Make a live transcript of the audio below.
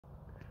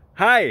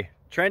Hi,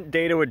 Trent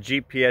Data with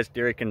GPS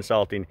Dairy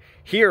Consulting,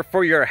 here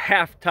for your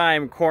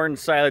halftime corn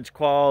silage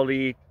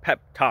quality pep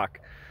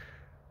talk.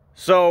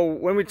 So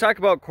when we talk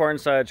about corn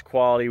silage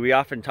quality, we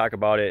often talk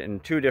about it in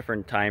two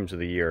different times of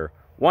the year.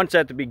 Once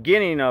at the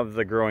beginning of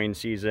the growing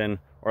season,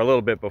 or a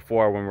little bit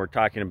before, when we're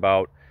talking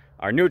about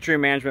our nutrient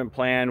management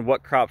plan,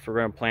 what crops we're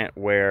going to plant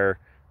where,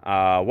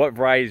 what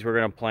varieties we're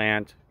going to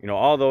plant,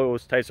 all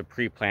those types of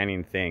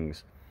pre-planning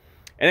things.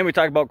 And then we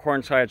talk about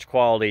corn silage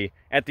quality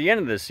at the end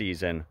of the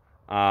season.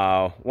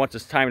 Once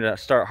it's time to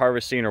start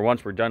harvesting, or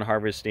once we're done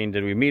harvesting,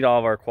 did we meet all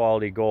of our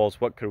quality goals?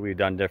 What could we have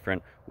done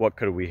different? What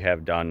could we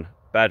have done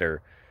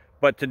better?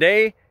 But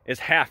today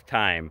is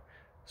halftime.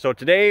 So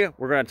today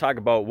we're going to talk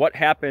about what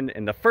happened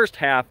in the first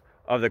half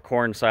of the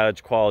corn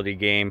silage quality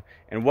game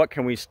and what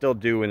can we still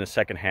do in the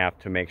second half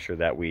to make sure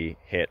that we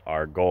hit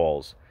our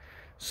goals.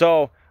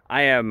 So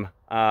I am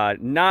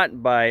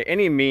not by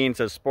any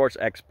means a sports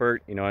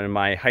expert. In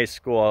my high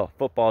school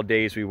football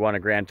days, we won a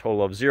grand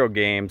total of 0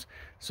 games.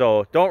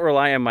 So don't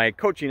rely on my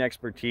coaching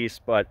expertise,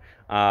 but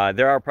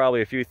there are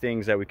probably a few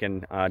things that we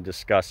can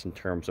discuss in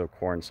terms of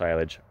corn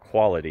silage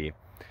quality.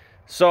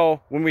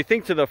 So when we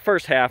think to the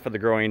first half of the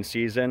growing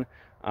season,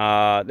 there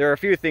are a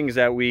few things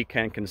that we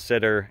can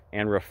consider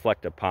and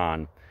reflect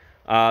upon.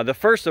 The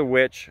first of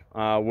which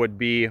would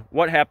be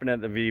what happened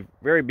at the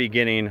very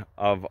beginning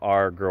of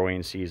our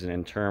growing season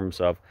in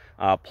terms of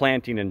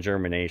planting and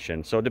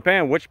germination. So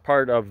depending on which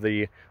part of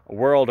the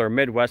world or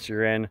Midwest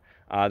you're in,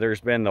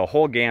 there's been the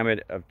whole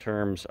gamut of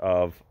terms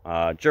of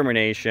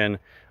germination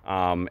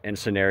and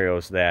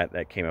scenarios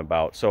that came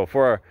about. So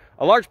for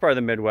a large part of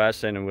the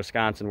Midwest and in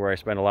Wisconsin, where I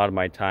spend a lot of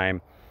my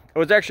time, it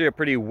was actually a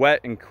pretty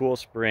wet and cool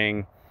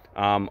spring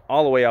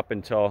all the way up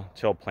until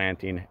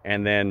planting,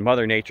 and then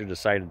Mother Nature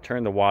decided to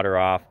turn the water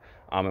off,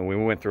 and we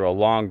went through a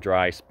long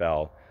dry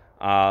spell.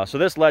 So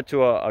this led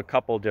to a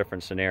couple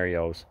different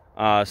scenarios.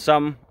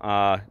 Some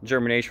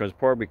germination was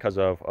poor because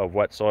of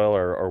wet soil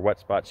or wet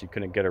spots you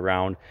couldn't get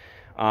around.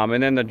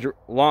 And then the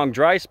long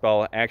dry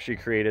spell actually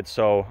created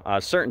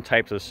certain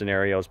types of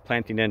scenarios,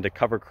 planting into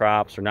cover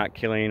crops or not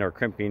killing or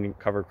crimping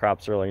cover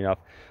crops early enough,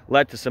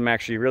 led to some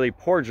actually really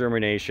poor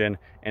germination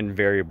and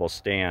variable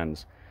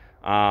stands.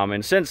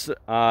 And since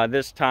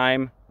this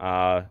time,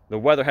 the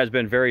weather has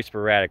been very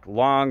sporadic,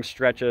 long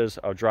stretches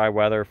of dry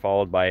weather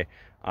followed by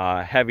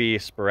heavy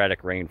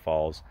sporadic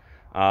rainfalls.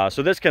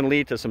 So this can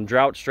lead to some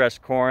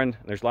drought-stressed corn.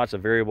 There's lots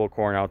of variable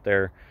corn out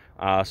there.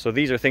 So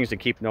these are things to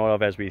keep note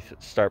of as we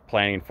start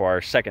planning for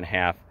our second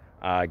half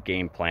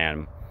game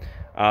plan.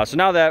 So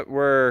now that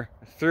we're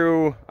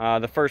through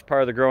the first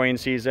part of the growing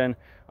season,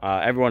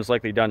 everyone's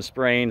likely done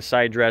spraying,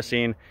 side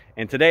dressing,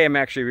 and today I'm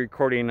actually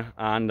recording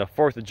on the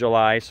 4th of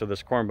July, so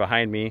this corn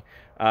behind me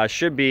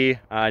should be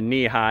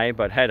knee high,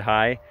 but head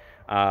high.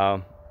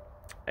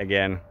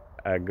 Again,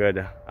 a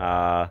good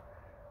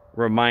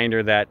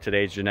reminder that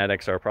today's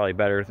genetics are probably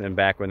better than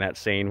back when that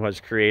saying was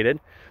created.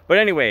 But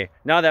anyway,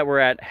 now that we're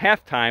at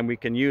halftime, we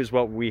can use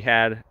what we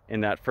had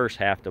in that first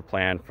half to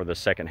plan for the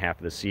second half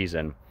of the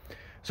season.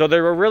 So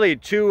there were really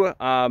two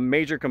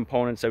major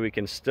components that we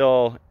can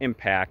still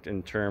impact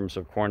in terms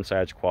of corn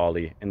silage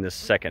quality in this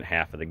second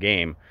half of the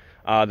game.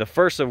 The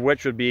first of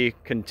which would be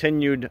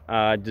continued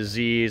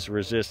disease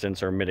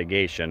resistance or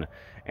mitigation.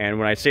 And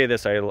when I say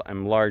this,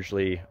 I'm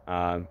largely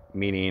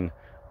meaning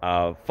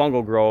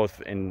fungal growth,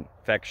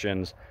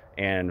 infections,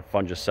 and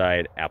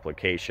fungicide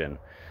application.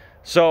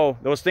 So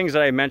those things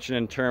that I mentioned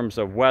in terms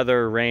of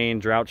weather, rain,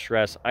 drought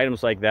stress,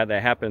 items like that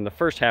happen in the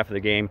first half of the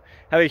game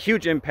have a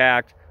huge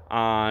impact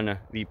on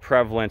the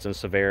prevalence and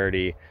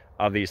severity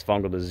of these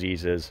fungal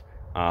diseases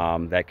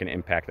that can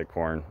impact the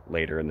corn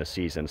later in the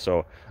season.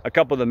 So a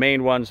couple of the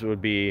main ones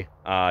would be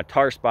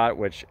tar spot,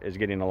 which is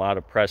getting a lot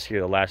of press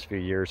here the last few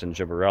years, in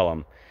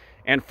gibberellum.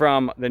 And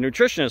from the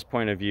nutritionist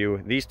point of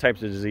view, these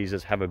types of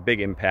diseases have a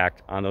big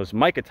impact on those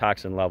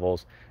mycotoxin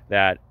levels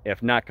that,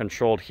 if not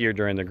controlled here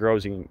during the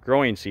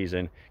growing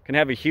season, can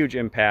have a huge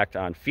impact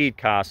on feed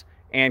costs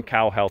and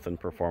cow health and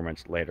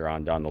performance later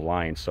on down the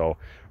line. So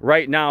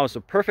right now is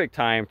the perfect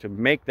time to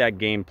make that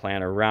game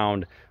plan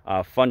around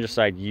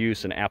fungicide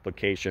use and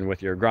application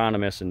with your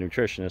agronomists and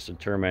nutritionists to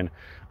determine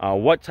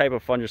what type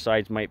of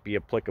fungicides might be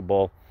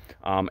applicable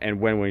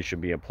and when we should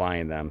be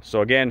applying them.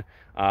 So again,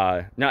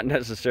 not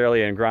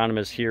necessarily an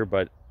agronomist here,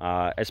 but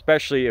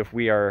especially if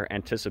we are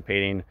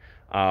anticipating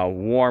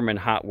warm and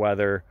hot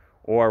weather,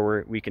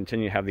 or we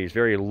continue to have these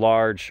very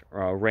large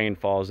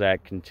rainfalls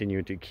that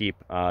continue to keep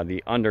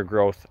the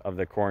undergrowth of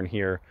the corn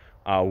here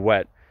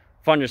wet,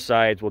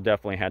 fungicides will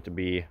definitely have to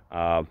be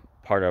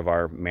part of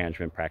our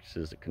management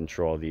practices to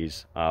control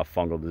these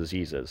fungal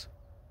diseases.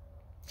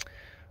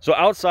 So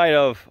outside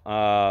of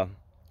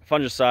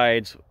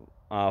fungicides,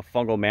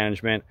 fungal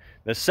management,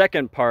 the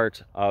second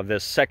part of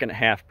this second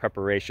half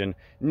preparation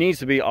needs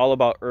to be all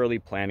about early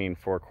planning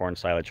for corn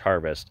silage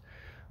harvest.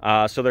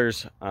 So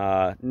there's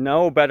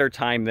no better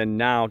time than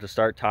now to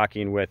start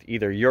talking with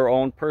either your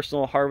own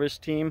personal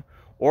harvest team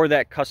or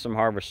that custom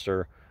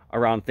harvester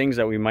around things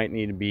that we might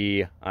need to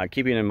be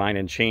keeping in mind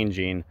and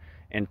changing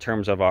in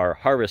terms of our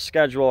harvest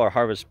schedule, our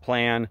harvest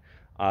plan,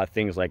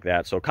 things like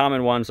that. So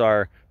common ones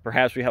are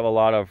perhaps we have a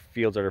lot of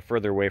fields that are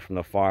further away from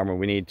the farm, and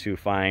we need to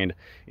find,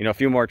 you know, a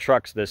few more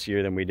trucks this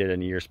year than we did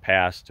in years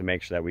past to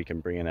make sure that we can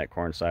bring in that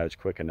corn silage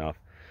quick enough.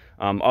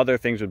 Other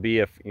things would be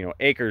if, you know,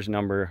 acreage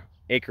number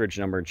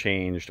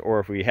changed, or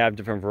if we have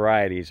different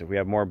varieties, if we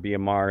have more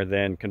BMR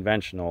than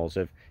conventionals,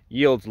 if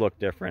yields look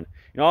different.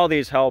 You know, all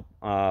these help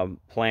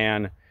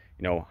plan,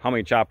 you know, how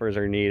many choppers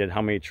are needed,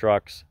 how many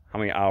trucks, how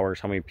many hours,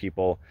 how many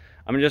people.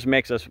 I mean, it just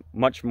makes us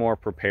much more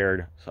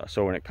prepared,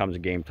 so when it comes to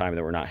game time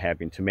that we're not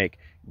having to make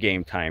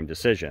game time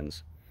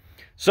decisions.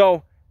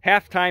 So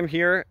halftime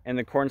here in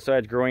the corn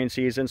silage growing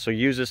season, so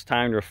use this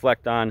time to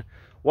reflect on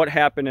what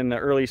happened in the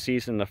early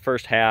season, the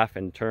first half,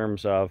 in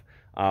terms of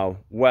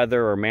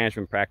weather or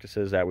management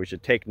practices that we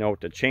should take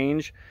note to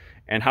change,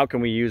 and how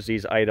can we use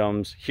these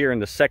items here in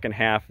the second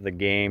half of the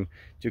game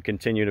to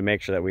continue to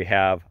make sure that we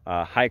have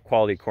high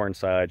quality corn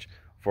silage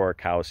for our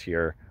cows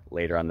here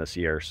later on this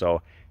year.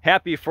 So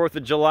happy 4th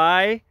of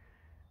July,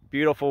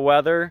 beautiful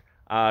weather.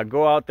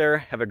 Go out there,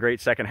 have a great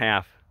second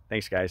half.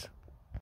 Thanks, guys.